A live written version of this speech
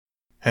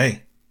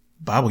Hey,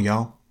 Bible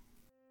y'all.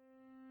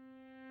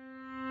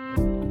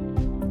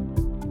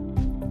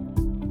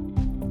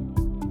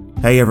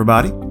 Hey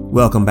everybody,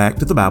 welcome back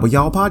to the Bible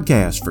Y'all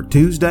podcast for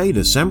Tuesday,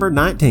 December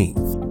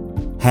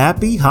 19th.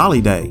 Happy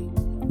Holiday.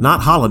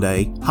 Not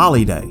holiday,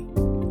 holiday.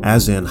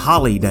 As in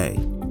holiday.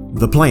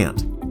 The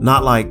plant.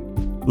 Not like,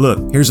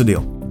 look, here's the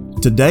deal.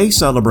 Today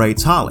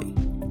celebrates Holly.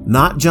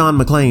 Not John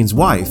McClane's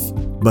wife,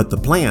 but the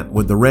plant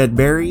with the red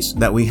berries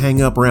that we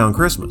hang up around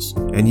Christmas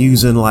and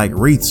use in like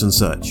wreaths and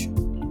such.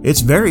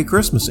 It's very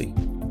Christmassy,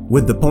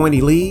 with the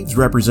pointy leaves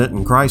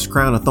representing Christ's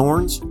crown of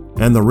thorns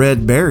and the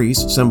red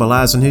berries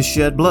symbolizing his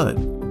shed blood.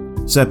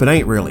 Except it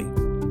ain't really.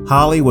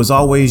 Holly was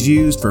always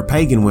used for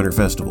pagan winter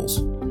festivals.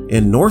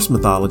 In Norse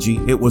mythology,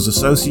 it was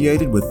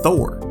associated with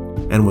Thor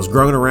and was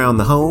grown around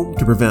the home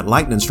to prevent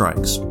lightning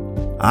strikes.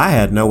 I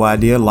had no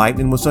idea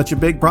lightning was such a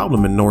big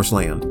problem in Norse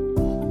land,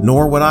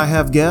 nor would I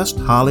have guessed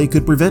holly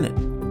could prevent it.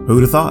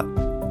 Who'd have thought?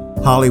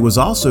 Holly was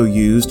also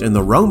used in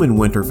the Roman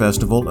winter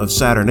festival of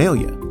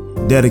Saturnalia,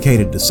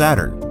 dedicated to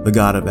Saturn, the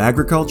god of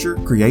agriculture,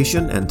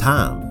 creation, and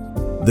time.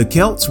 The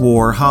Celts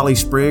wore holly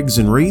sprigs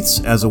and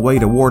wreaths as a way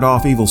to ward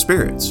off evil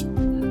spirits,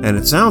 and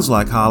it sounds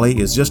like holly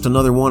is just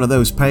another one of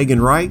those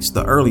pagan rites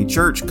the early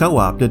church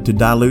co-opted to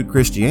dilute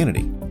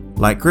Christianity,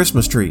 like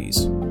Christmas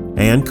trees.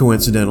 And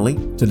coincidentally,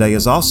 today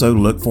is also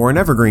Look for an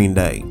Evergreen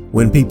Day,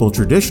 when people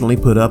traditionally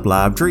put up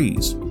live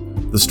trees.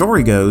 The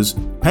story goes,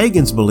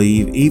 pagans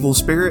believe evil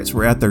spirits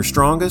were at their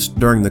strongest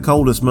during the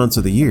coldest months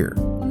of the year.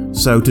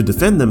 So to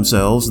defend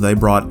themselves, they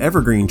brought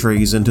evergreen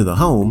trees into the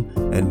home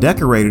and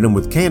decorated them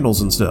with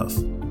candles and stuff.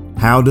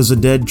 How does a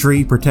dead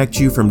tree protect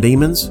you from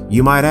demons,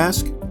 you might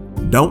ask?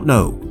 Don't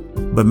know.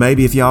 But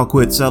maybe if y'all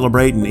quit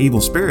celebrating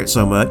evil spirits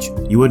so much,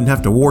 you wouldn't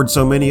have to ward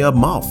so many of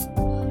them off.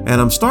 And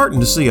I'm starting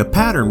to see a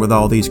pattern with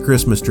all these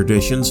Christmas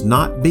traditions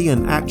not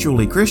being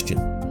actually Christian.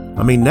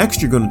 I mean,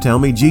 next you're going to tell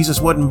me Jesus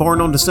wasn't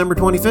born on December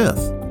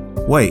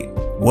 25th. Wait,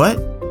 what?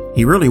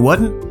 He really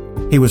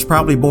wasn't? He was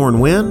probably born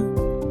when?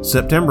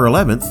 September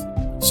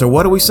 11th. So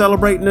what are we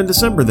celebrating in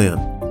December then?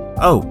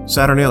 Oh,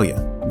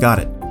 Saturnalia. Got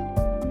it.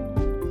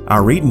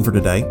 Our reading for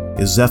today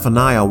is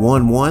Zephaniah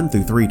 1:1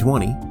 through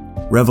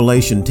 3:20,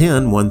 Revelation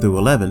 10:1 through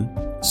 11,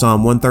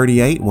 Psalm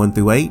 138 1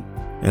 through 8,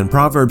 and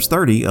Proverbs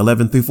 30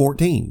 11 through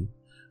 14.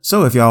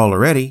 So if y'all are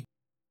ready,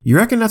 you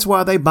reckon that's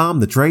why they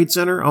bombed the Trade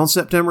Center on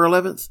September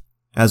 11th?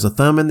 As a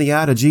thumb in the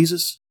eye to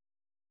Jesus?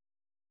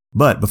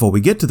 But before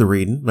we get to the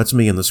reading, let's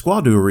me and the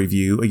squad do a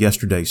review of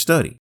yesterday's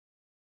study.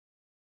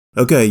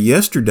 Okay,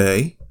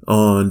 yesterday,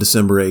 on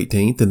December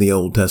 18th in the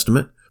Old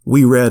Testament,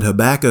 we read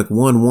Habakkuk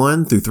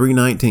 1:1 through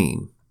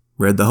 3:19.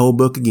 Read the whole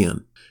book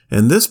again.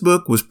 And this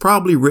book was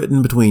probably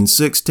written between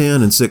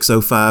 610 and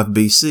 605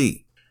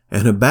 BC.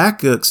 And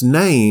Habakkuk's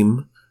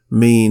name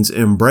means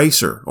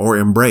embracer or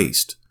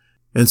embraced.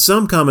 And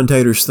some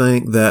commentators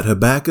think that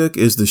Habakkuk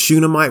is the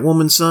Shunammite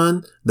woman's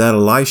son that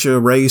Elisha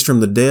raised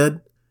from the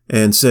dead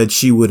and said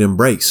she would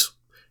embrace.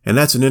 And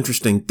that's an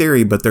interesting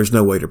theory, but there's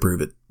no way to prove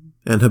it.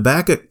 And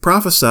Habakkuk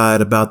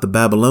prophesied about the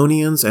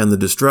Babylonians and the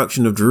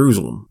destruction of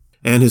Jerusalem.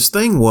 And his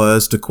thing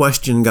was to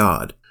question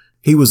God.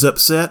 He was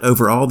upset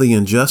over all the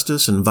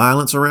injustice and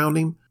violence around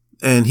him,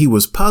 and he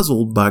was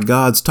puzzled by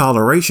God's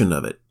toleration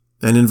of it.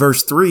 And in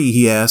verse 3,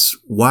 he asks,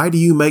 "Why do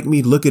you make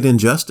me look at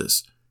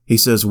injustice?" He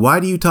says, "Why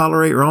do you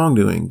tolerate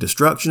wrongdoing?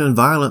 Destruction and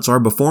violence are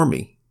before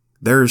me.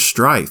 There is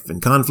strife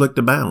and conflict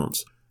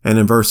abounds." And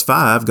in verse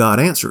 5, God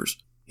answers.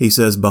 He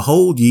says,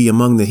 "Behold ye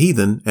among the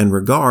heathen, and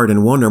regard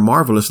and wonder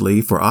marvelously,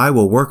 for I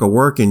will work a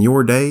work in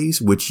your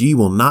days, which ye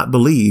will not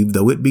believe,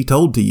 though it be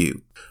told to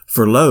you.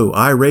 For lo,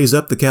 I raise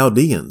up the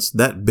Chaldeans,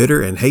 that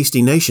bitter and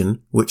hasty nation,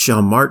 which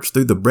shall march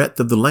through the breadth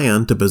of the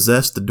land to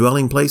possess the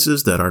dwelling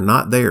places that are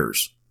not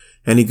theirs."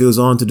 And he goes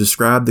on to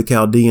describe the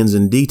Chaldeans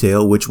in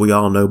detail, which we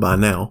all know by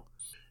now.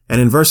 And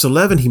in verse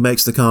 11, he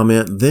makes the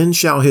comment, "Then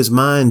shall his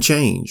mind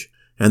change."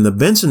 And the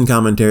Benson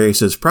commentary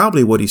says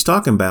probably what he's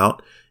talking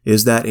about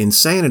is that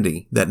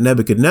insanity that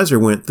Nebuchadnezzar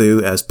went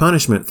through as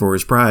punishment for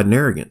his pride and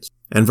arrogance.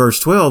 And verse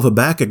 12,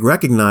 Habakkuk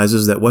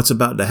recognizes that what's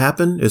about to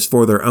happen is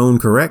for their own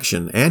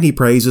correction, and he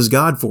praises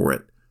God for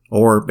it.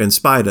 Or in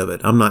spite of it,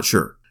 I'm not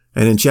sure.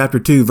 And in chapter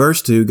 2,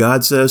 verse 2,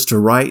 God says to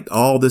write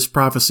all this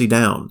prophecy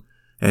down.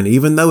 And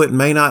even though it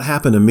may not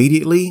happen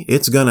immediately,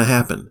 it's gonna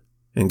happen.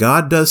 And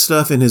God does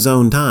stuff in his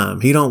own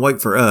time. He don't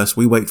wait for us,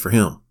 we wait for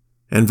him.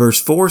 And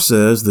verse 4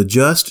 says, "The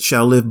just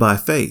shall live by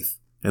faith."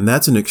 And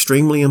that's an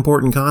extremely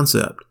important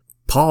concept.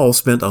 Paul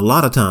spent a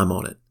lot of time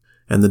on it.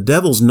 And the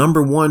devil's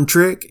number one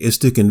trick is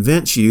to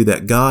convince you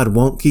that God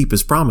won't keep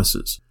his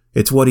promises.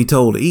 It's what he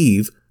told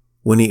Eve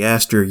when he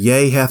asked her,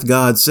 "Yea, hath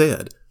God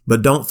said?"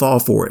 But don't fall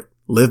for it.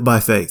 Live by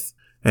faith.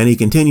 And he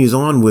continues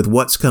on with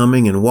what's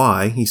coming and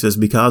why. He says,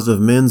 "Because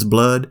of men's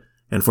blood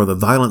and for the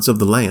violence of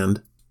the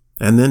land."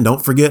 And then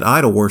don't forget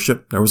idol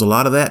worship. There was a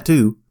lot of that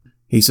too.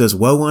 He says,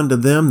 "Woe unto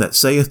them that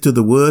saith to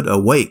the wood,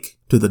 Awake,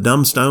 to the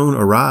dumb stone,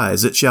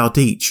 Arise, it shall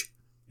teach."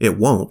 It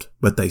won't,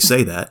 but they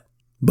say that.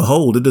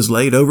 "Behold, it is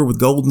laid over with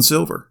gold and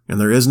silver,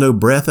 and there is no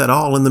breath at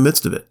all in the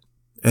midst of it."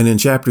 And in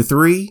chapter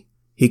 3,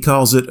 he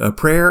calls it a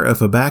prayer of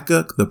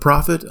Habakkuk the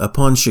prophet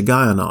upon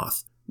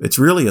Shigionoth. It's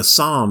really a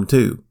psalm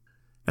too.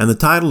 And the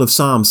title of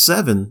Psalm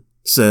 7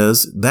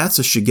 says that's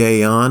a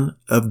Shiggaion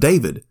of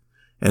David.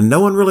 And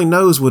no one really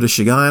knows what a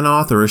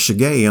Shiggaion or a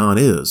Shiggaion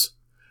is.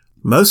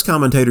 Most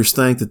commentators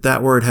think that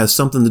that word has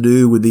something to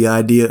do with the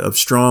idea of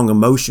strong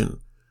emotion,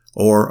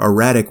 or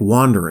erratic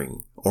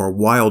wandering, or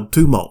wild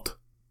tumult.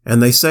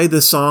 And they say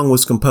this song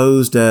was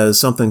composed as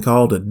something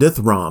called a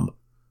dithram,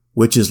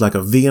 which is like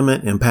a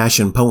vehement,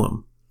 impassioned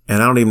poem.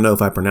 And I don't even know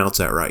if I pronounced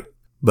that right.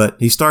 But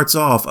he starts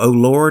off, "O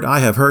Lord, I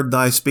have heard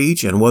thy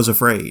speech and was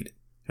afraid."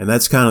 And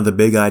that's kind of the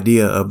big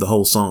idea of the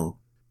whole song.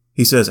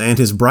 He says, "And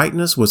his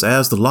brightness was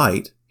as the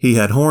light. He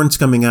had horns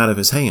coming out of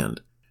his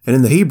hand." And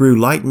in the Hebrew,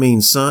 light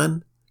means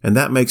sun, and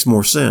that makes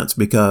more sense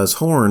because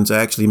horns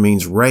actually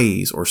means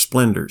rays or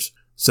splendors.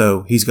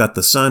 So he's got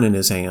the sun in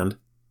his hand,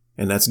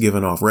 and that's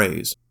giving off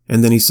rays.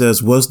 And then he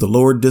says, "Was the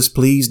Lord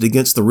displeased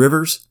against the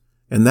rivers?"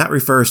 And that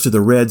refers to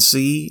the Red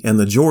Sea and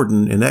the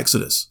Jordan in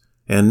Exodus.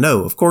 And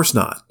no, of course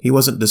not. He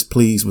wasn't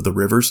displeased with the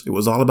rivers. It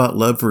was all about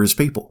love for his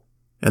people.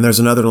 And there's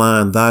another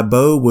line, "Thy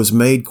bow was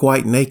made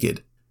quite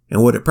naked."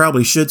 And what it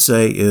probably should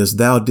say is,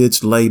 "Thou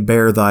didst lay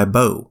bare thy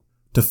bow,"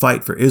 to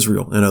fight for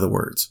Israel, in other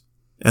words.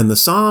 And the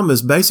psalm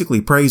is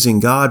basically praising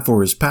God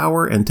for his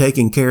power and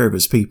taking care of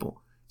his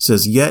people. It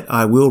says, "Yet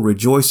I will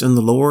rejoice in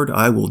the Lord.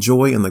 I will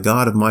joy in the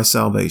God of my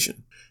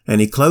salvation." And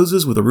he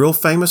closes with a real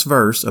famous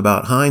verse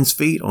about hinds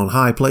feet on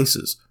high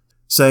places,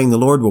 saying the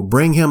Lord will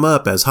bring him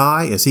up as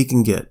high as he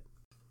can get.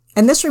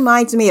 And this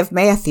reminds me of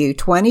Matthew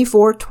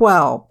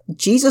 24:12.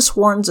 Jesus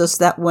warns us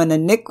that when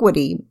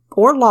iniquity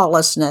or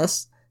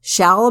lawlessness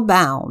shall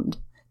abound,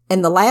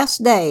 in the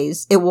last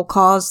days it will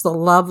cause the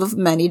love of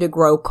many to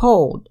grow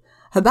cold.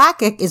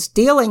 Habakkuk is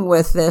dealing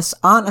with this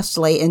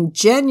honestly and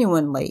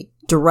genuinely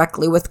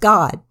directly with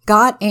God.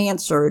 God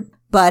answered,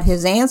 but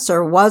his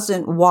answer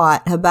wasn't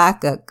what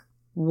Habakkuk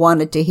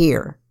wanted to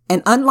hear.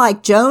 And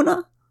unlike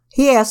Jonah,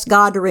 he asked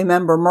God to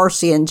remember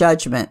mercy and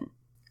judgment.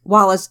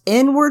 While his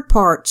inward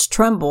parts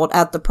trembled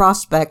at the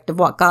prospect of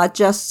what God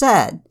just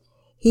said,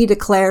 he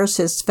declares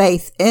his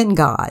faith in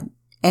God,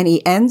 and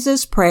he ends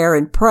his prayer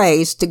in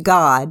praise to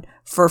God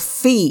for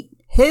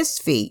his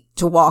feet,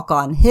 to walk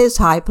on his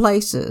high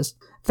places.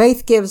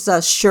 Faith gives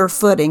us sure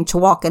footing to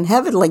walk in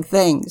heavenly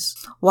things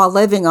while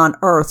living on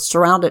earth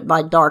surrounded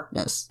by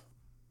darkness.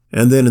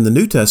 And then in the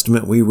New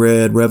Testament, we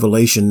read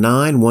Revelation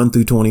 9, 1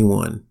 through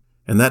 21,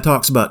 and that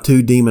talks about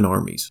two demon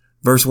armies.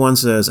 Verse 1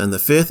 says, "And the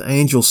fifth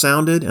angel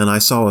sounded, and I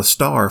saw a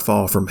star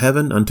fall from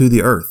heaven unto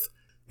the earth,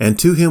 and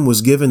to him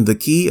was given the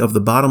key of the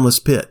bottomless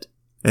pit."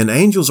 And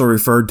angels are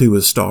referred to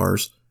as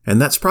stars,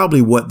 and that's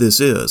probably what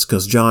this is,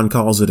 because John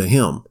calls it a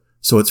him.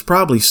 So it's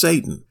probably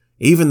Satan.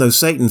 Even though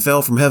Satan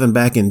fell from heaven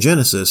back in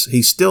Genesis,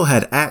 he still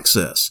had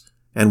access,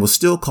 and was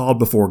still called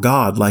before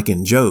God like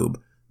in Job.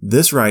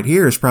 This right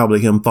here is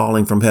probably him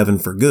falling from heaven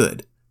for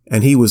good.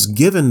 And he was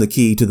given the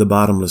key to the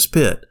bottomless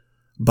pit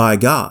by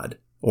God,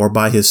 or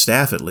by his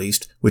staff at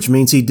least, which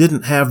means he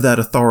didn't have that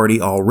authority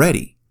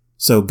already.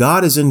 So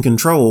God is in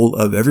control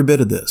of every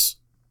bit of this.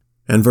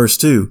 And verse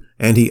 2,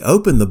 "And he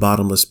opened the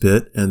bottomless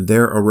pit, and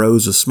there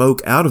arose a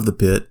smoke out of the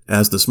pit,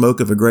 as the smoke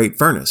of a great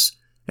furnace.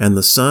 And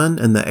the sun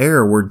and the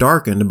air were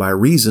darkened by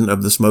reason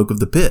of the smoke of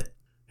the pit."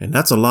 And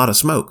that's a lot of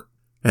smoke.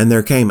 "And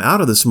there came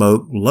out of the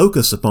smoke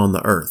locusts upon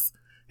the earth,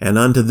 and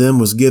unto them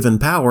was given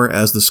power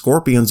as the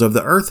scorpions of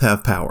the earth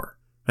have power.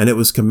 And it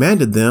was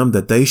commanded them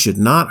that they should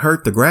not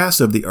hurt the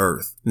grass of the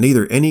earth,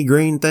 neither any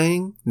green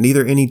thing,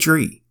 neither any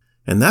tree."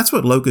 And that's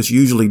what locusts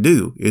usually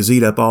do, is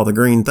eat up all the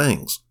green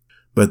things.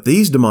 But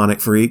these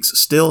demonic freaks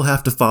still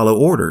have to follow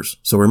orders,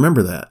 so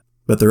remember that.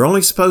 But they're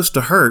only supposed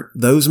to hurt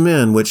those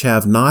men which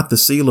have not the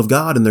seal of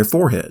God in their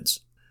foreheads.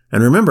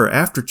 And remember,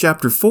 after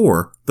chapter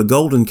 4, the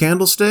golden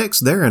candlesticks,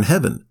 they're in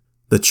heaven.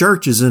 The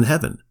church is in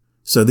heaven.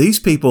 So these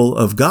people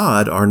of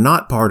God are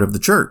not part of the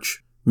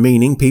church,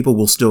 meaning people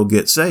will still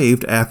get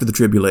saved after the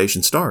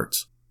tribulation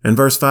starts. And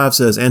verse 5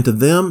 says, "And to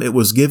them it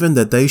was given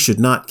that they should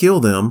not kill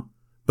them,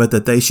 but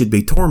that they should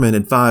be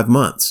tormented 5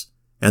 months.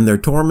 And their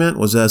torment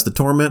was as the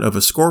torment of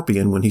a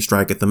scorpion when he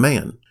striketh a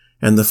man.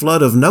 And the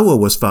flood of Noah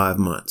was 5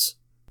 months.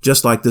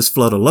 Just like this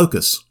flood of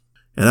locusts.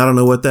 And I don't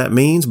know what that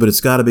means, but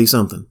it's got to be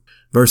something.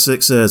 Verse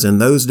 6 says, "In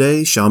those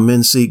days shall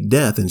men seek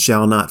death and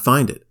shall not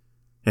find it,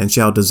 and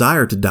shall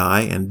desire to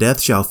die, and death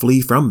shall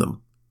flee from them."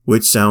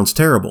 Which sounds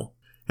terrible.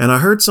 And I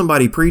heard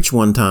somebody preach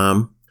one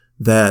time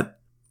that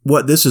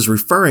what this is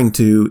referring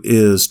to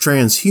is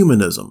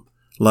transhumanism.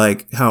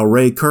 Like how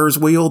Ray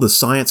Kurzweil, the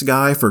science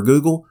guy for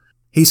Google,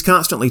 he's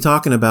constantly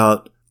talking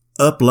about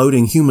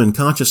uploading human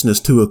consciousness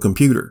to a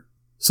computer.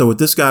 So what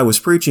this guy was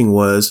preaching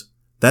was,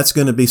 that's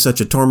going to be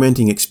such a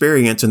tormenting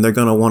experience and they're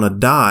going to want to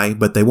die,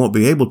 but they won't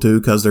be able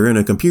to because they're in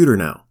a computer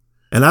now.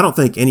 And I don't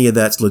think any of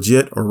that's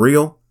legit or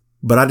real,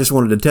 but I just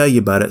wanted to tell you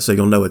about it so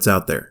you'll know it's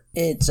out there.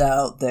 It's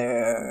out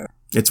there.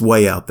 It's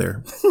way out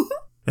there.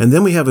 And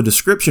then we have a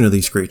description of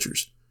these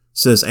creatures. It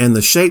says, "And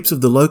the shapes of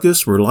the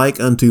locusts were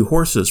like unto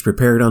horses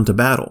prepared unto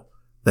battle.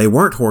 They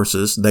weren't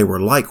horses, they were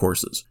like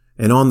horses.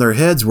 And on their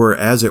heads were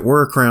as it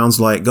were crowns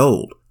like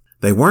gold.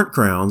 They weren't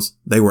crowns,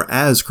 they were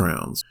as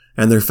crowns.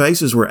 And their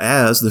faces were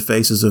as the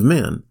faces of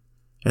men.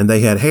 And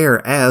they had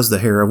hair as the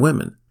hair of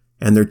women,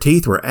 and their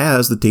teeth were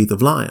as the teeth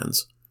of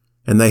lions.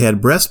 And they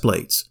had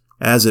breastplates,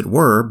 as it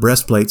were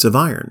breastplates of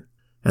iron.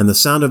 And the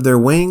sound of their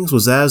wings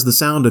was as the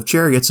sound of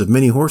chariots of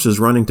many horses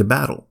running to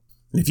battle.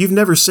 If you've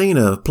never seen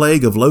a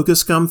plague of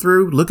locusts come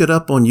through, look it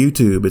up on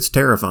YouTube. It's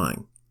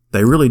terrifying.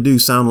 They really do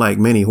sound like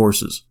many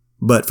horses.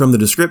 But from the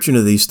description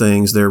of these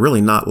things, they're really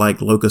not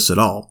like locusts at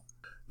all.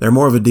 They're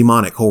more of a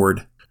demonic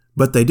horde.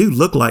 But they do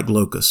look like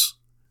locusts.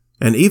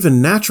 And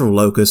even natural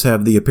locusts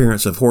have the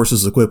appearance of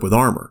horses equipped with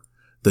armor.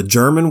 The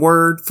German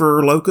word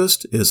for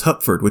locust is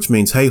Hupford, which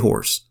means hay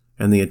horse.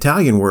 And the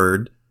Italian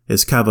word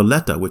is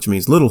Cavalletta, which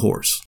means little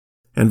horse.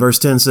 And verse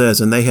 10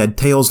 says, And they had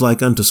tails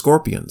like unto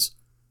scorpions,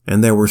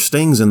 and there were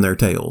stings in their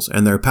tails,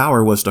 and their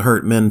power was to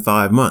hurt men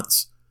 5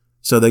 months.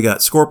 So they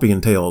got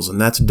scorpion tails, and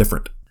that's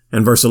different.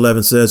 And verse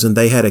 11 says, And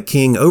they had a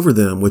king over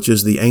them, which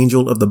is the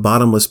angel of the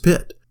bottomless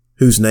pit,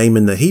 whose name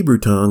in the Hebrew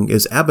tongue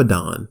is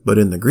Abaddon, but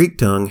in the Greek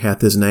tongue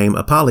hath his name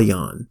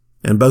Apollyon.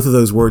 And both of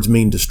those words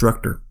mean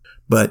destructor.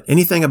 But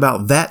anything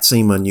about that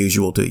seem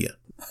unusual to you?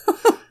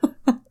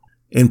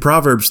 In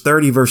Proverbs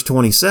 30 verse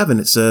 27,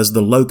 it says,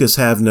 The locusts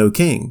have no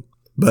king.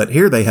 But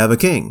here they have a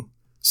king.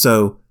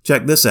 So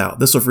check this out.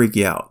 This will freak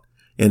you out.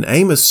 In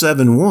Amos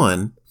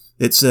 7:1,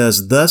 it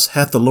says, Thus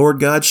hath the Lord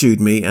God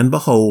shewed me, and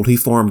behold, he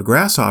formed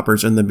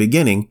grasshoppers in the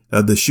beginning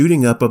of the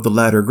shooting up of the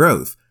latter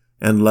growth.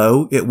 And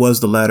lo, it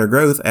was the latter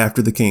growth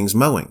after the king's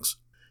mowings.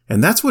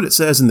 And that's what it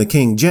says in the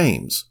King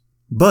James.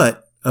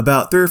 But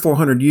about 300 or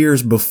 400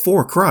 years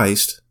before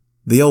Christ,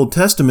 the Old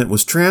Testament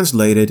was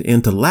translated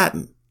into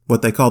Latin,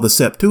 what they call the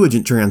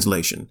Septuagint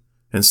translation.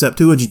 And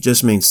Septuagint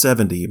just means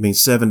 70. It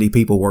means 70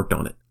 people worked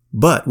on it.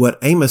 But what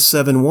Amos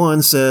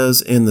 7:1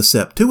 says in the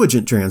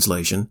Septuagint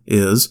translation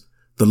is,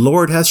 The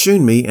Lord hath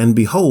shewn me, and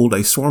behold,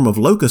 a swarm of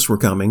locusts were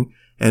coming,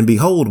 and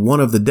behold, one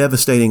of the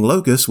devastating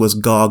locusts was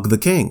Gog the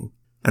king.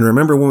 And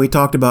remember when we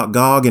talked about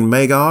Gog and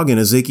Magog in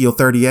Ezekiel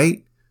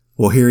 38?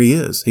 Well, here he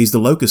is. He's the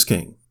locust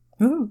king.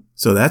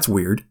 So that's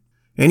weird.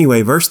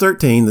 Anyway, verse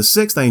 13, the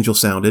sixth angel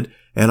sounded,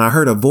 and I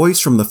heard a voice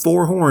from the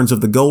 4 horns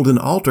of the golden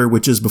altar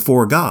which is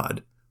before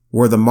God,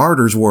 where the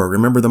martyrs were.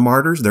 Remember the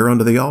martyrs? They're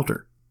under the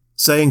altar.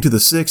 Saying to the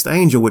sixth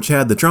angel which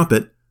had the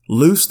trumpet,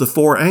 Loose the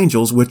 4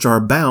 angels which are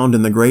bound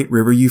in the great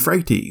river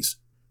Euphrates.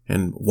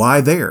 And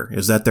why there?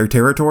 Is that their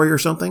territory or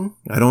something?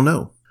 I don't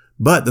know.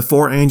 But the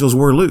 4 angels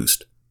were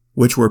loosed,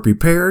 which were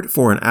prepared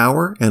for an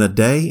hour and a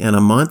day and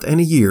a month and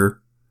a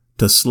year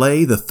to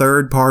slay the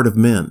 3rd part of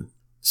men.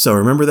 So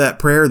remember that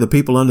prayer the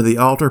people under the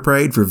altar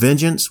prayed for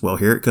vengeance? Well,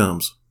 here it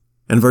comes.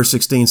 And verse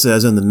 16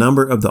 says, And the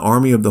number of the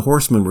army of the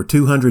horsemen were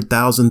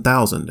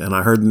 200,000, and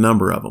I heard the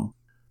number of them.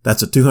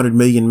 That's a 200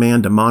 million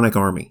man demonic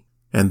army.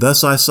 And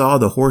thus I saw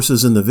the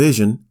horses in the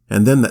vision,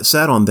 and them that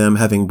sat on them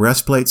having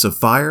breastplates of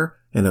fire,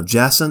 and of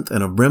jacinth,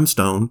 and of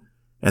brimstone,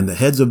 and the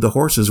heads of the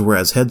horses were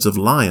as heads of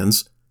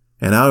lions,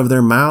 and out of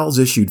their mouths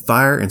issued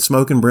fire and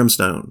smoke and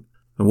brimstone.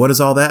 And what does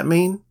all that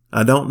mean?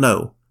 I don't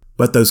know.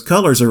 But those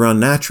colors are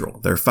unnatural.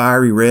 They're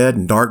fiery red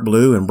and dark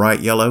blue and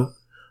bright yellow.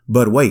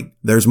 But wait,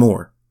 there's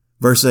more.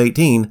 Verse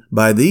 18,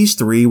 By these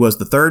 3 was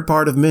the 3rd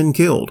part of men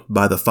killed,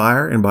 by the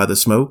fire and by the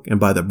smoke and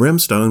by the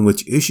brimstone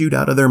which issued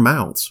out of their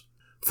mouths.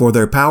 For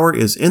their power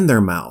is in their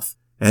mouth,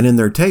 and in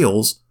their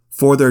tails,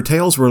 for their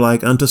tails were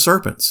like unto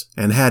serpents,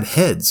 and had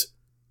heads,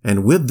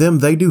 and with them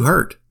they do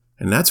hurt.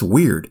 And that's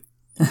weird.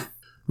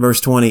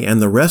 Verse 20,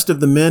 And the rest of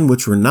the men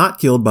which were not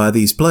killed by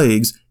these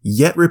plagues,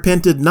 yet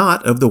repented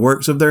not of the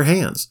works of their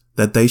hands,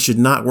 that they should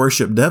not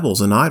worship devils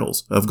and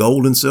idols, of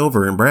gold and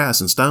silver and brass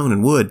and stone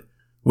and wood,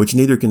 which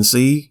neither can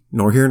see,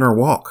 nor hear, nor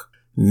walk.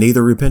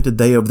 Neither repented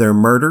they of their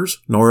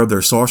murders, nor of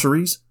their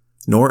sorceries,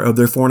 nor of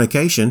their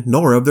fornication,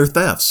 nor of their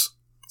thefts.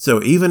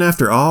 So even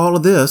after all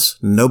of this,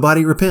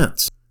 nobody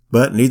repents.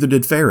 But neither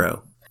did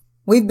Pharaoh.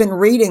 We've been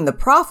reading the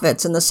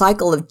prophets and the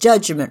cycle of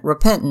judgment,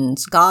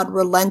 repentance, God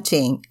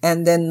relenting,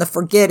 and then the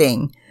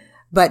forgetting.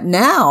 But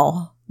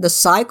now the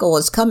cycle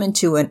is coming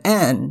to an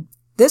end.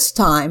 This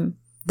time,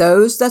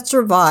 those that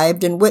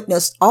survived and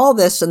witnessed all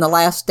this in the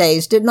last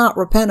days did not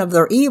repent of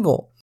their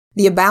evil.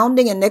 The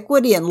abounding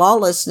iniquity and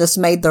lawlessness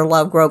made their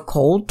love grow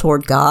cold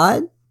toward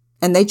God,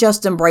 and they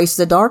just embraced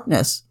the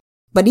darkness.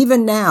 But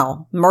even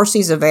now, mercy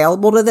is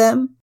available to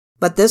them,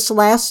 but this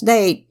last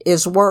day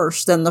is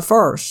worse than the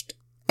first,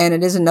 and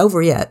it isn't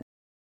over yet.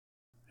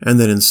 And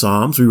then in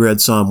Psalms, we read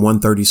Psalm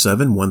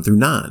 137, 1 through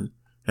 9,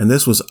 and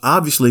this was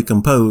obviously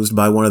composed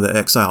by one of the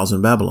exiles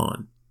in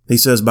Babylon. He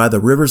says, By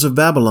the rivers of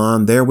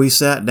Babylon, there we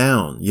sat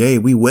down, yea,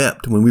 we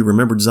wept when we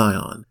remembered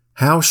Zion.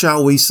 How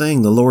shall we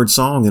sing the Lord's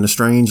song in a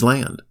strange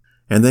land?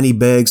 And then he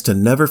begs to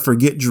never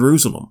forget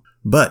Jerusalem.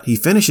 But he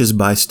finishes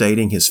by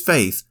stating his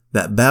faith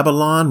that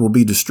Babylon will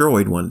be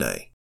destroyed one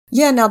day.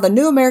 Yeah, now the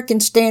New American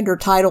Standard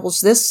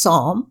titles this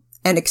psalm,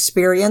 An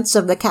Experience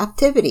of the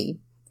Captivity.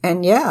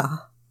 And yeah,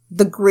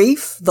 the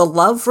grief, the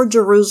love for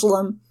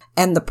Jerusalem,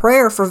 and the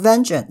prayer for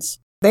vengeance.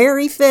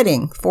 Very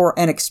fitting for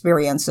an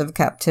experience of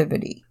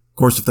captivity. Of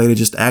course, if they'd have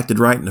just acted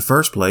right in the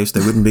first place,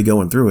 they wouldn't be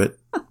going through it.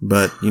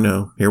 But,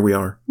 here we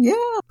are. Yeah.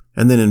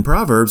 And then in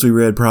Proverbs, we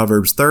read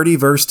Proverbs 30,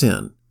 verse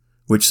 10.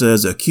 which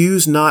says,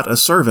 Accuse not a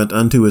servant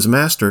unto his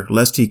master,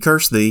 lest he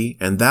curse thee,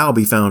 and thou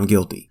be found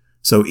guilty.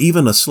 So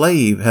even a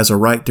slave has a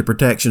right to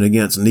protection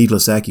against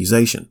needless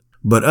accusation.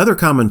 But other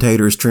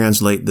commentators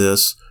translate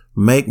this,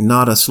 Make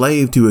not a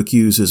slave to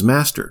accuse his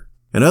master.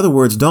 In other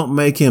words, don't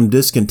make him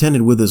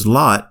discontented with his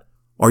lot,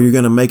 or you're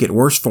going to make it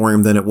worse for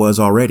him than it was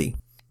already.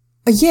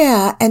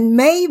 Yeah, and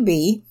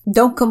maybe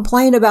don't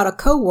complain about a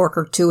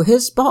coworker to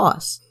his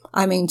boss.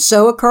 I mean,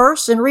 sow a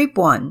curse and reap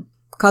one,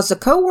 because the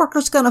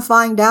coworker's going to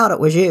find out it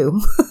was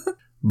you.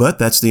 But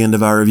that's the end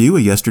of our review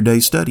of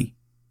yesterday's study.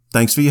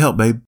 Thanks for your help,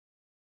 babe.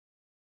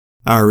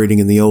 Our reading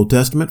in the Old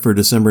Testament for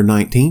December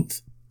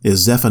 19th is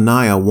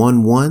Zephaniah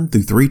 1:1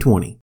 through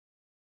 3:20.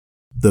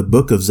 The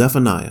Book of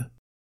Zephaniah.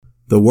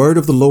 The word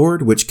of the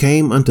Lord which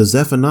came unto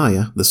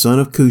Zephaniah, the son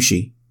of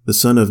Cushi, the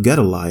son of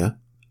Gedaliah,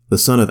 the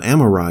son of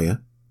Amariah,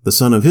 the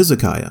son of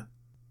Hezekiah,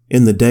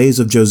 in the days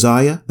of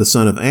Josiah, the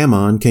son of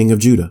Ammon, king of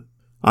Judah.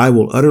 I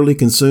will utterly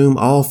consume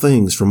all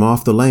things from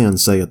off the land,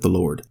 saith the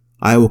Lord.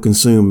 I will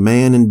consume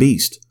man and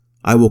beast.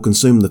 I will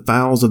consume the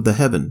fowls of the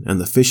heaven and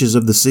the fishes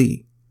of the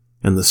sea,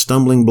 and the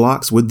stumbling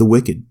blocks with the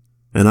wicked.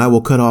 And I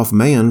will cut off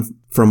man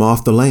from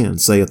off the land,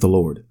 saith the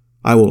Lord.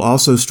 I will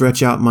also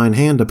stretch out mine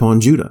hand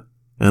upon Judah,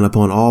 and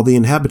upon all the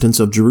inhabitants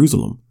of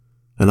Jerusalem,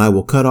 and I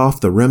will cut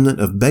off the remnant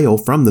of Baal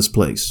from this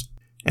place,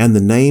 and the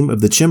name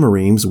of the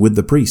Chimerims with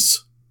the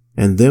priests,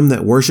 and them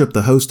that worship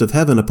the host of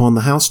heaven upon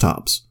the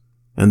housetops,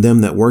 and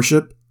them that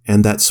worship,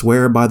 and that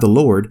swear by the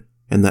Lord,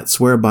 and that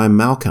swear by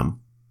Malcham,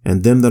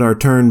 and them that are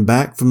turned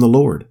back from the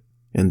Lord,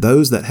 and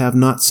those that have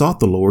not sought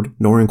the Lord,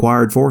 nor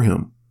inquired for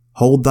him.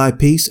 Hold thy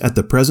peace at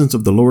the presence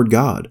of the Lord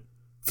God,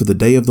 for the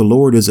day of the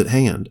Lord is at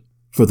hand.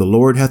 For the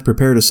Lord hath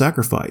prepared a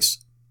sacrifice,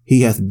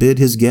 he hath bid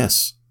his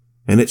guests.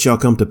 And it shall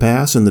come to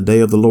pass in the day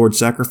of the Lord's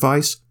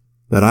sacrifice,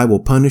 that I will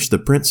punish the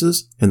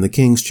princes and the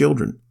king's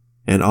children,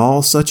 and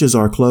all such as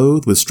are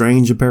clothed with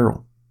strange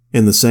apparel.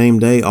 In the same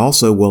day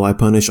also will I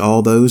punish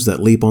all those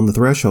that leap on the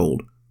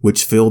threshold,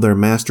 which fill their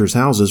masters'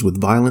 houses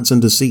with violence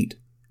and deceit.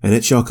 And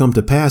it shall come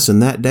to pass in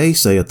that day,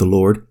 saith the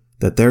Lord,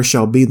 that there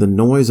shall be the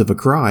noise of a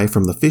cry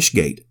from the fish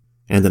gate,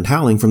 and an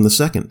howling from the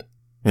second,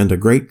 and a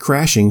great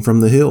crashing from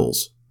the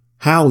hills.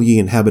 Howl, ye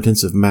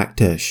inhabitants of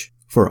Maktesh,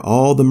 for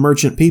all the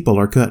merchant people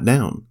are cut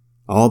down.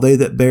 All they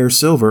that bear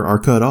silver are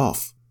cut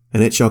off.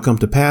 And it shall come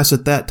to pass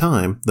at that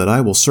time that I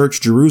will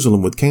search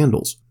Jerusalem with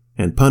candles,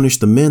 and punish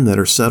the men that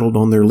are settled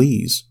on their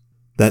lees,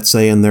 that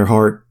say in their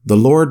heart, The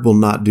Lord will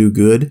not do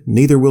good,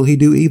 neither will he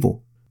do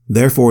evil.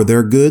 Therefore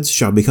their goods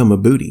shall become a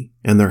booty,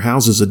 and their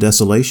houses a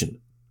desolation.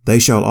 They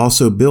shall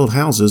also build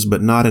houses,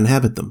 but not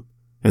inhabit them,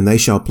 and they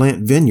shall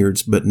plant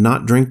vineyards, but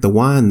not drink the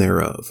wine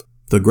thereof.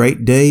 The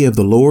great day of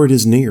the Lord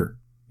is near.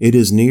 It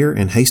is near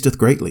and hasteth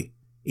greatly,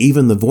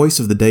 even the voice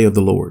of the day of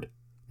the Lord.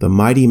 The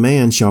mighty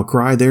man shall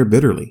cry there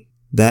bitterly.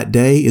 That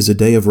day is a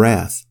day of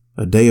wrath,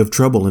 a day of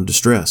trouble and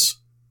distress,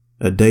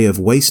 a day of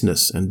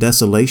wasteness and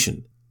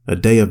desolation, a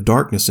day of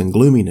darkness and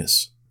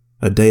gloominess,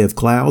 a day of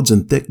clouds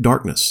and thick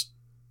darkness,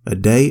 a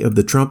day of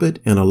the trumpet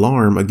and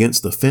alarm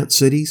against the fenced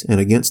cities and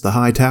against the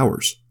high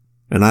towers.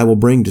 And I will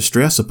bring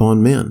distress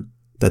upon men,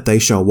 that they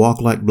shall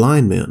walk like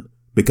blind men,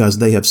 because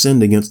they have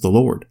sinned against the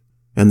Lord.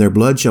 And their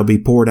blood shall be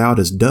poured out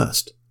as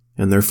dust,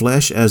 and their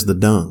flesh as the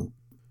dung.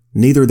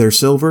 Neither their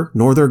silver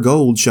nor their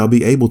gold shall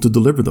be able to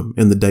deliver them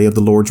in the day of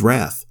the Lord's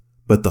wrath,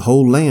 but the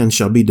whole land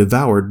shall be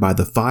devoured by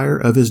the fire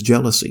of his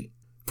jealousy.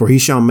 For he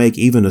shall make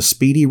even a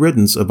speedy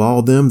riddance of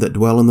all them that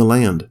dwell in the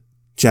land.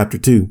 Chapter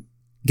 2.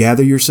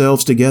 Gather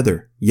yourselves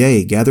together,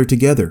 yea, gather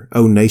together,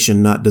 O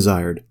nation not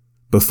desired.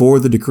 Before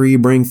the decree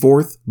bring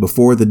forth,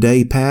 before the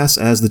day pass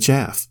as the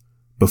chaff,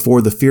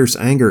 before the fierce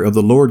anger of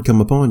the Lord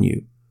come upon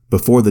you,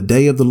 before the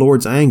day of the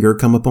Lord's anger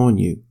come upon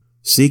you.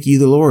 Seek ye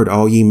the Lord,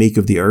 all ye meek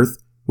of the earth,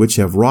 which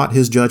have wrought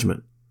his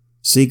judgment.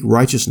 Seek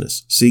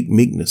righteousness, seek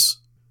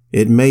meekness.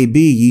 It may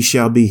be ye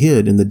shall be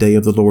hid in the day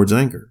of the Lord's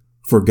anger.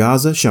 For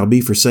Gaza shall be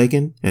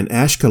forsaken, and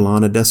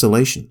Ashkelon a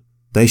desolation.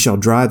 They shall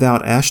drive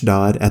out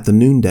Ashdod at the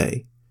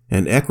noonday,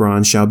 and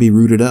Ekron shall be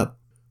rooted up.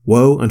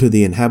 Woe unto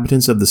the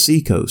inhabitants of the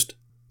sea coast,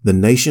 the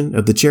nation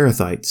of the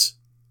Cherethites.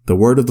 The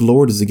word of the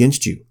Lord is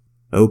against you.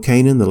 O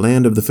Canaan, the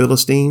land of the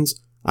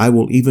Philistines, I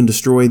will even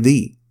destroy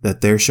thee,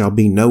 that there shall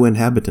be no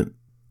inhabitant.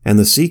 And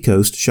the sea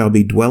coast shall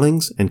be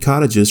dwellings and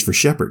cottages for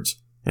shepherds,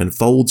 and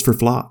folds for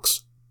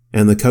flocks.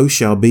 And the coast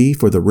shall be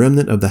for the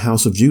remnant of the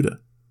house of Judah.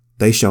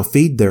 They shall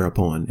feed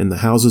thereupon, in the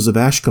houses of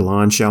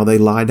Ashkelon shall they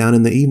lie down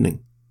in the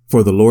evening.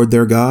 For the Lord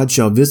their God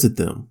shall visit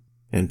them,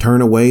 and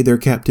turn away their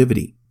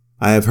captivity.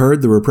 I have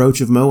heard the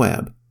reproach of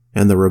Moab,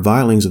 and the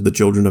revilings of the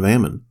children of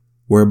Ammon,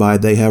 whereby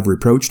they have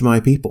reproached my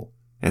people,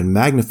 and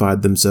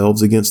magnified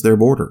themselves against their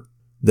border.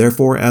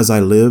 Therefore, as I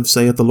live,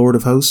 saith the Lord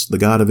of hosts, the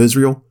God of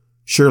Israel,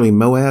 surely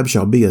Moab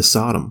shall be as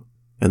Sodom,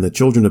 and the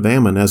children of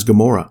Ammon as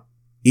Gomorrah,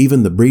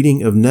 even the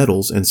breeding of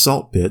nettles and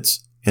salt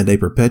pits, and a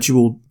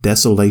perpetual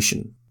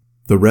desolation.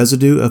 The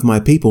residue of my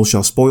people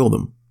shall spoil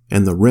them,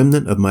 and the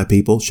remnant of my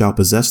people shall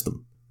possess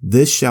them.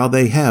 This shall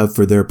they have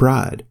for their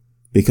pride,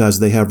 because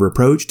they have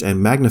reproached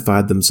and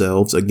magnified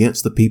themselves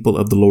against the people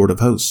of the Lord of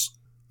hosts.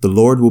 The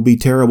Lord will be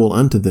terrible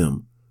unto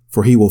them,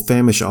 For he will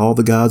famish all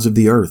the gods of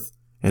the earth,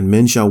 and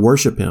men shall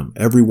worship him,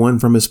 every one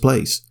from his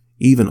place,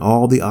 even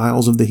all the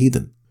isles of the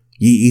heathen.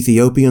 Ye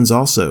Ethiopians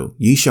also,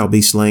 ye shall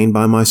be slain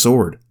by my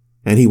sword.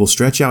 And he will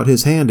stretch out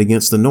his hand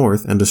against the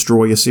north and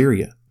destroy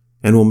Assyria,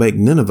 and will make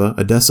Nineveh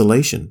a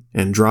desolation,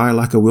 and dry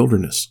like a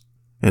wilderness.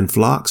 And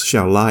flocks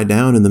shall lie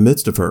down in the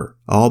midst of her,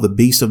 all the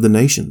beasts of the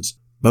nations.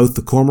 Both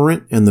the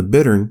cormorant and the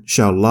bittern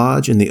shall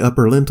lodge in the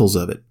upper lintels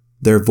of it.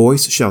 Their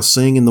voice shall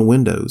sing in the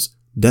windows.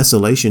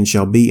 Desolation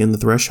shall be in the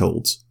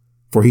thresholds.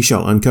 For he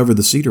shall uncover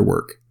the cedar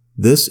work.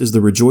 This is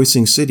the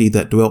rejoicing city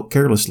that dwelt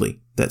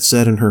carelessly, that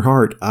said in her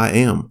heart, I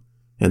am,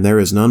 and there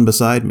is none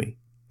beside me.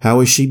 How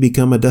is she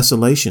become a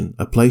desolation,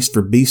 a place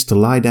for beasts to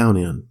lie down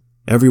in?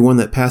 Every one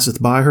that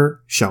passeth by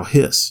her shall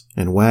hiss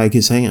and wag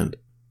his hand.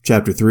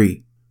 Chapter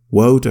 3.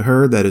 Woe to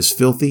her that is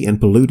filthy and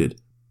polluted,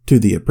 to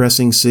the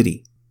oppressing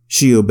city.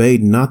 She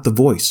obeyed not the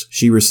voice,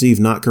 she received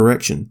not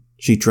correction.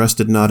 She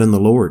trusted not in the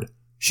Lord.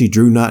 She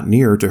drew not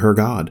near to her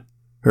God.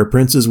 Her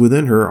princes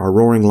within her are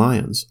roaring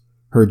lions.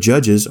 Her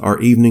judges are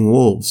evening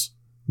wolves.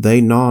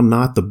 They gnaw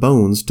not the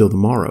bones till the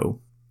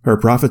morrow. Her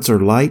prophets are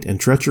light and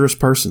treacherous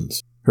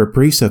persons. Her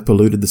priests have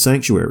polluted the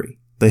sanctuary.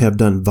 They have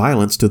done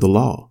violence to the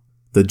law.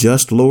 The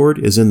just Lord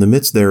is in the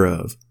midst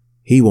thereof.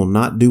 He will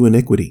not do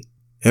iniquity.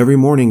 Every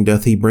morning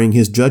doth he bring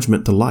his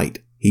judgment to light.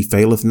 He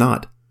faileth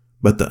not.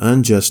 But the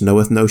unjust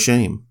knoweth no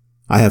shame.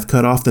 I have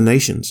cut off the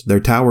nations. Their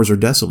towers are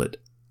desolate.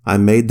 I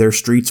made their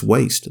streets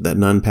waste, that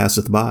none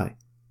passeth by.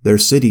 Their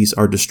cities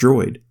are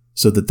destroyed,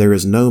 so that there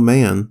is no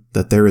man,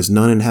 that there is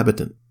none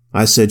inhabitant.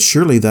 I said,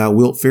 surely thou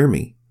wilt fear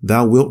me.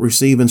 Thou wilt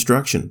receive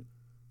instruction.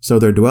 So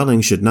their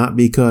dwelling should not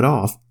be cut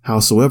off,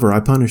 howsoever I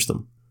punish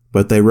them.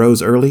 But they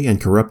rose early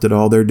and corrupted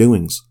all their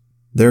doings.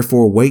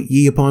 Therefore wait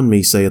ye upon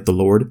me, saith the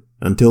Lord,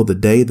 until the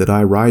day that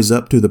I rise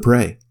up to the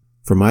prey.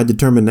 For my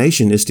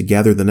determination is to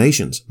gather the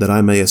nations, that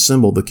I may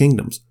assemble the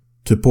kingdoms,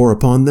 to pour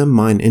upon them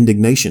mine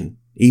indignation,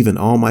 even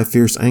all my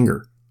fierce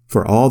anger.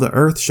 For all the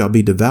earth shall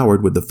be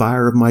devoured with the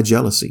fire of my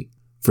jealousy.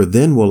 For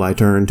then will I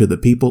turn to the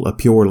people a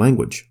pure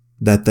language,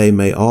 that they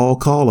may all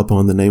call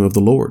upon the name of the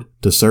Lord,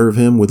 to serve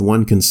him with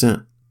one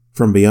consent.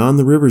 From beyond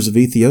the rivers of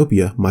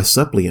Ethiopia, my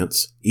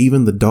suppliants,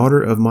 even the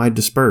daughter of my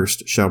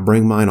dispersed, shall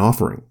bring mine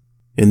offering.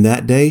 In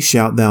that day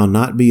shalt thou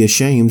not be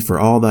ashamed for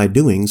all thy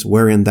doings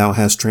wherein thou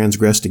hast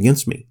transgressed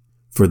against me.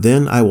 For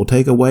then I will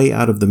take away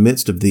out of the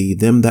midst of thee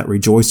them that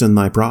rejoice in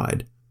thy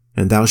pride,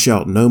 and thou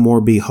shalt no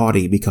more be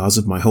haughty because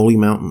of my holy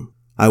mountain.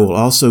 I will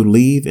also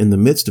leave in the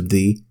midst of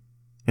thee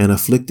an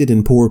afflicted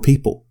and poor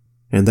people,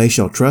 and they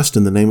shall trust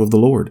in the name of the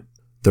Lord.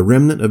 The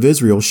remnant of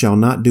Israel shall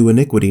not do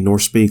iniquity nor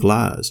speak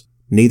lies,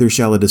 neither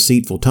shall a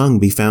deceitful tongue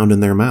be found in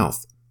their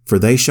mouth. For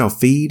they shall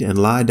feed and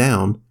lie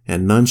down,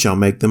 and none shall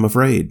make them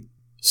afraid.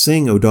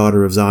 Sing, O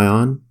daughter of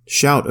Zion.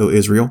 Shout, O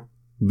Israel.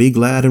 Be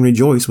glad and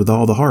rejoice with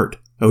all the heart,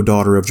 O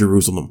daughter of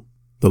Jerusalem.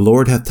 The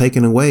Lord hath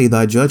taken away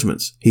thy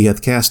judgments. He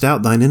hath cast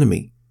out thine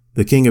enemy.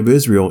 The King of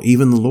Israel,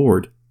 even the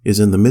Lord, is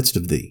in the midst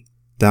of thee.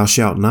 Thou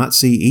shalt not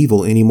see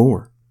evil any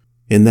more.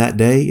 In that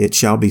day it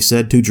shall be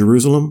said to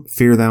Jerusalem,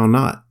 Fear thou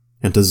not,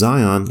 and to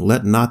Zion,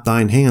 Let not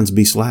thine hands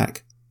be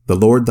slack. The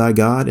Lord thy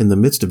God in the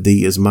midst of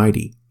thee is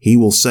mighty. He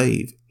will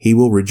save. He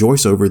will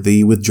rejoice over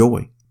thee with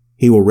joy.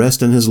 He will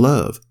rest in his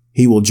love.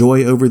 He will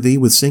joy over thee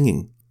with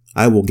singing.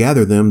 I will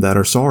gather them that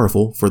are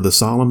sorrowful for the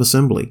solemn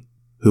assembly,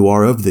 who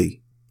are of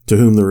thee, to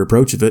whom the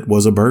reproach of it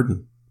was a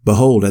burden.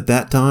 Behold, at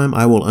that time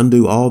I will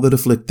undo all that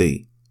afflict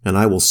thee, and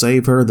I will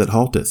save her that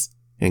halteth,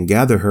 and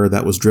gather her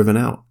that was driven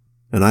out.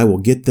 And I will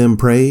get them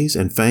praise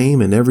and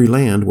fame in every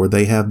land where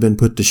they have been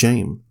put to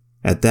shame.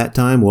 At that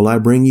time will I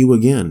bring you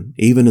again,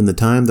 even in the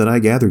time that I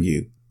gather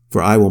you.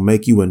 For I will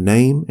make you a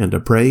name and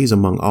a praise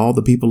among all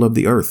the people of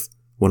the earth,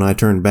 when I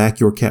turn back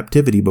your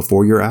captivity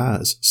before your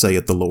eyes,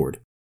 saith the Lord.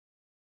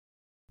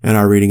 And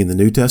our reading in the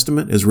New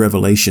Testament is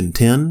Revelation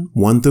 10,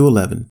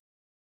 1-11.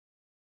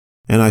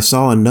 And I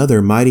saw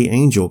another mighty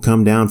angel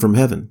come down from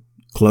heaven,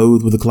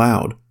 clothed with a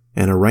cloud,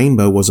 and a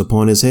rainbow was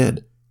upon his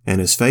head, and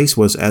his face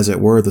was as it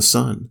were the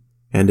sun,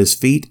 and his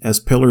feet as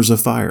pillars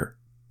of fire.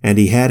 And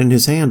he had in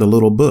his hand a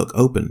little book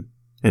open,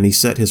 and he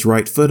set his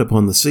right foot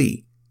upon the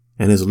sea,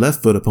 and his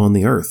left foot upon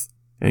the earth,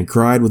 and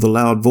cried with a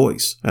loud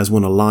voice, as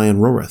when a lion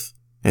roareth.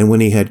 And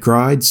when he had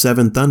cried,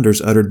 7 thunders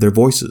uttered their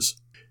voices.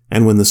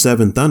 And when the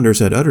 7 thunders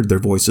had uttered their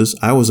voices,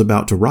 I was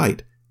about to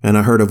write, and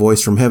I heard a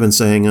voice from heaven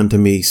saying unto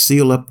me,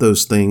 Seal up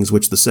those things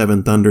which the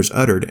 7 thunders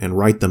uttered, and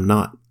write them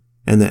not.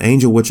 And the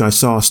angel which I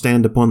saw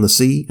stand upon the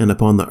sea and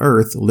upon the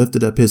earth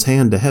lifted up his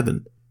hand to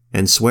heaven,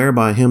 and sware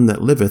by him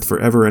that liveth for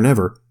ever and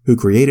ever, who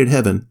created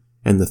heaven,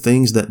 and the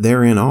things that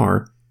therein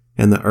are,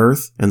 and the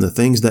earth, and the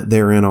things that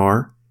therein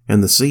are,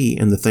 and the sea,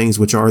 and the things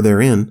which are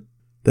therein,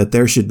 that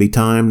there should be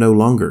time no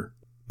longer.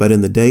 But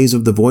in the days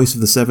of the voice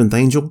of the 7th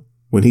angel,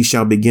 when he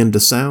shall begin to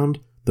sound,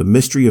 the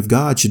mystery of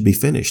God should be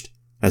finished,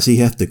 as he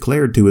hath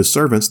declared to his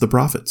servants the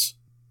prophets.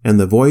 And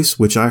the voice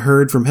which I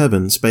heard from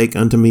heaven spake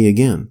unto me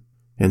again,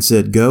 and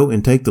said, Go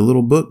and take the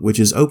little book which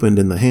is opened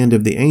in the hand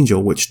of the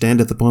angel which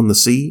standeth upon the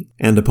sea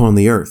and upon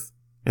the earth.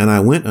 And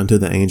I went unto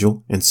the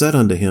angel, and said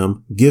unto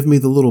him, Give me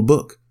the little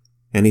book.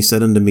 And he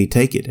said unto me,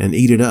 Take it, and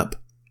eat it up,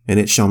 and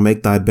it shall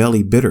make thy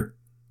belly bitter,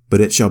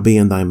 but it shall be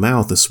in thy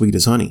mouth as sweet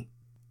as honey.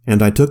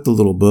 And I took the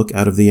little book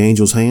out of the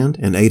angel's hand,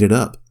 and ate it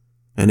up,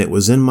 and it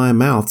was in my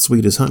mouth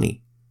sweet as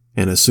honey.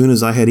 And as soon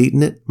as I had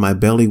eaten it, my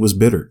belly was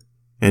bitter.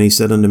 And he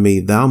said unto me,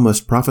 Thou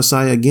must prophesy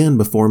again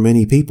before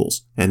many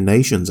peoples, and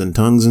nations, and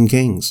tongues, and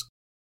kings.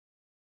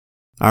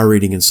 Our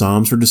reading in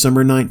Psalms for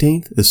December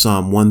 19th is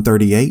Psalm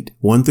 138,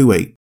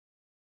 1-8.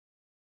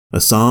 A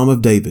Psalm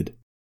of David.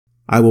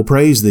 I will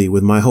praise thee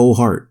with my whole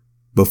heart.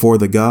 Before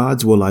the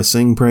gods will I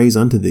sing praise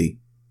unto thee.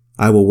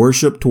 I will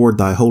worship toward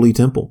thy holy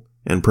temple,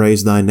 and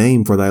praise thy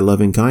name for thy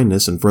loving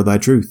kindness and for thy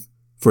truth.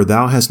 For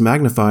thou hast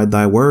magnified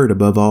thy word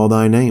above all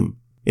thy name.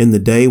 In the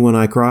day when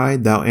I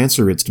cried, thou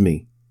answeredst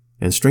me,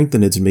 and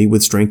strengthenedst me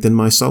with strength in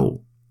my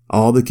soul.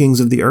 All the kings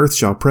of the earth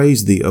shall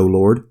praise thee, O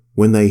Lord,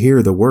 when they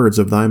hear the words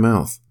of thy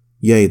mouth.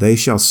 Yea, they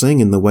shall sing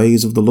in the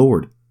ways of the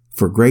Lord,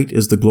 for great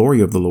is the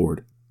glory of the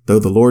Lord. Though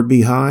the Lord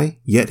be high,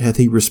 yet hath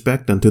he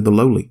respect unto the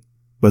lowly.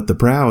 But the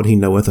proud he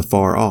knoweth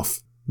afar off.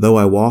 Though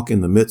I walk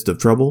in the midst of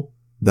trouble,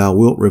 thou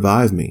wilt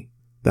revive me.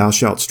 Thou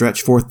shalt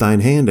stretch forth thine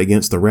hand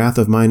against the wrath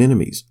of mine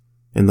enemies,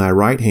 and thy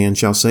right hand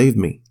shall save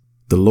me.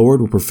 The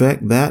Lord will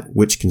perfect that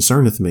which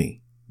concerneth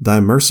me. Thy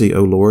mercy,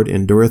 O Lord,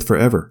 endureth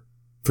forever.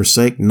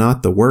 Forsake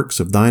not the works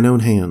of thine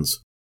own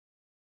hands.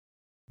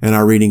 And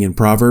our reading in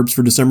Proverbs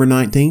for December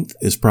 19th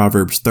is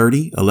Proverbs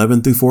 30,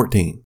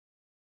 11-14.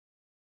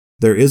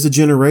 There is a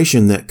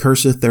generation that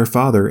curseth their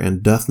father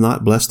and doth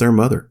not bless their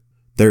mother.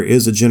 There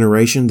is a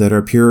generation that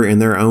are pure in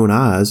their own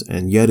eyes,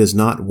 and yet is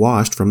not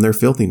washed from their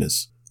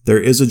filthiness.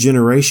 There is a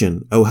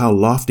generation, oh how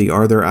lofty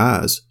are their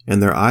eyes,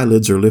 and their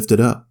eyelids are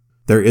lifted up.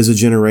 There is a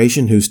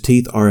generation whose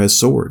teeth are as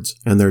swords,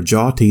 and their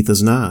jaw teeth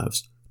as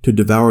knives, to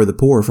devour the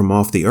poor from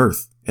off the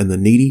earth, and the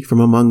needy from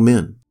among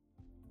men.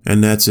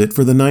 And that's it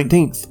for the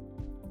 19th.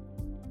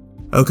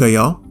 Okay,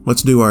 y'all,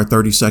 let's do our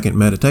 30-second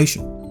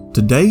meditation.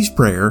 Today's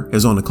prayer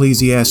is on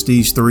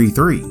Ecclesiastes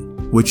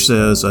 3:3, which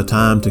says a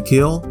time to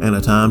kill and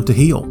a time to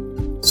heal.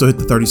 So hit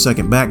the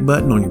 30-second back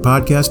button on your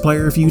podcast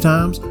player a few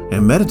times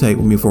and meditate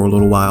with me for a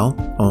little while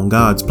on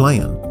God's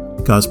plan,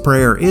 because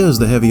prayer is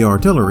the heavy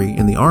artillery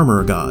in the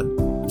armor of God.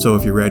 So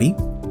if you're ready,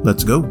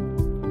 let's go.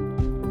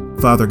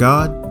 Father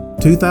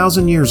God,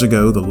 2,000 years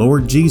ago the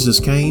Lord Jesus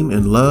came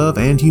in love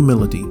and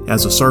humility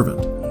as a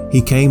servant.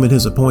 He came at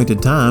his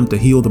appointed time to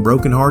heal the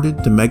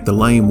brokenhearted, to make the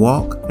lame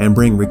walk, and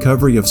bring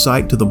recovery of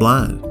sight to the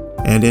blind.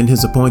 And in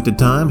his appointed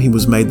time he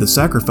was made the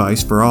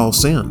sacrifice for all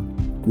sin.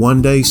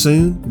 One day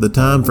soon, the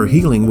time for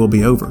healing will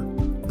be over.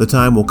 The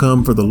time will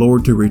come for the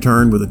Lord to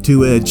return with a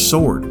two-edged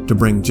sword to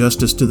bring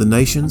justice to the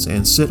nations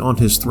and sit on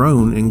his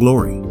throne in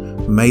glory.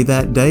 May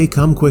that day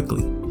come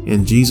quickly.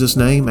 In Jesus'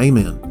 name,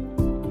 amen.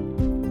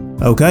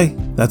 Okay,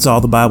 that's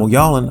all the Bible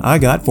yawling I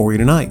got for you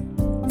tonight.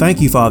 Thank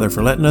you, Father,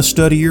 for letting us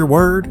study your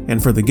word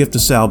and for the gift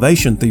of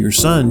salvation through your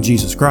Son,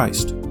 Jesus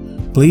Christ.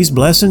 Please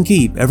bless and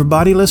keep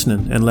everybody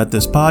listening and let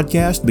this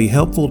podcast be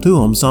helpful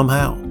to them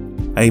somehow.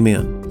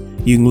 Amen.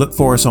 You can look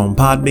for us on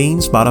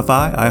Podbean,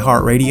 Spotify,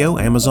 iHeartRadio,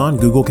 Amazon,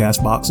 Google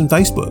Castbox, and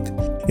Facebook.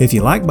 If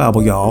you like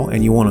Bible Y'all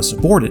and you want to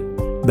support it,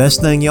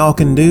 best thing y'all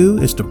can do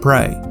is to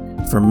pray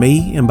for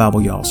me and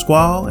Bible Y'all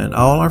Squall and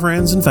all our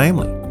friends and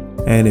family.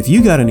 And if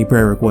you got any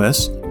prayer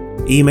requests,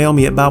 email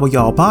me at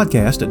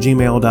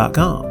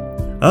BibleYallPodcast@gmail.com.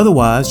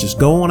 Otherwise, just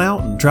go on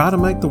out and try to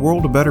make the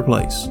world a better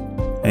place.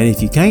 And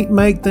if you can't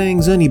make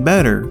things any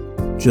better,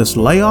 just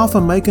lay off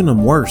of making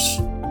them worse.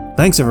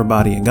 Thanks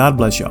everybody, and God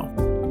bless y'all.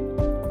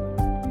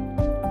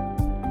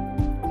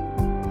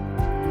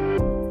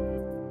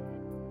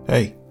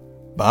 Hey,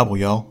 Bible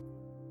y'all.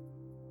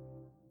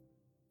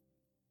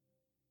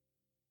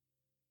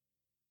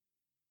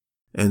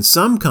 And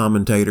some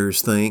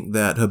commentators think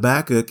that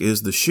Habakkuk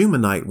is the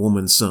Shunammite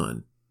woman's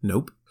son.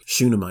 Nope,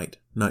 Shunammite,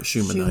 not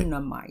Shumanite.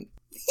 Shunammite.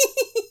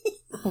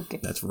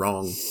 Okay. That's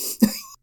wrong.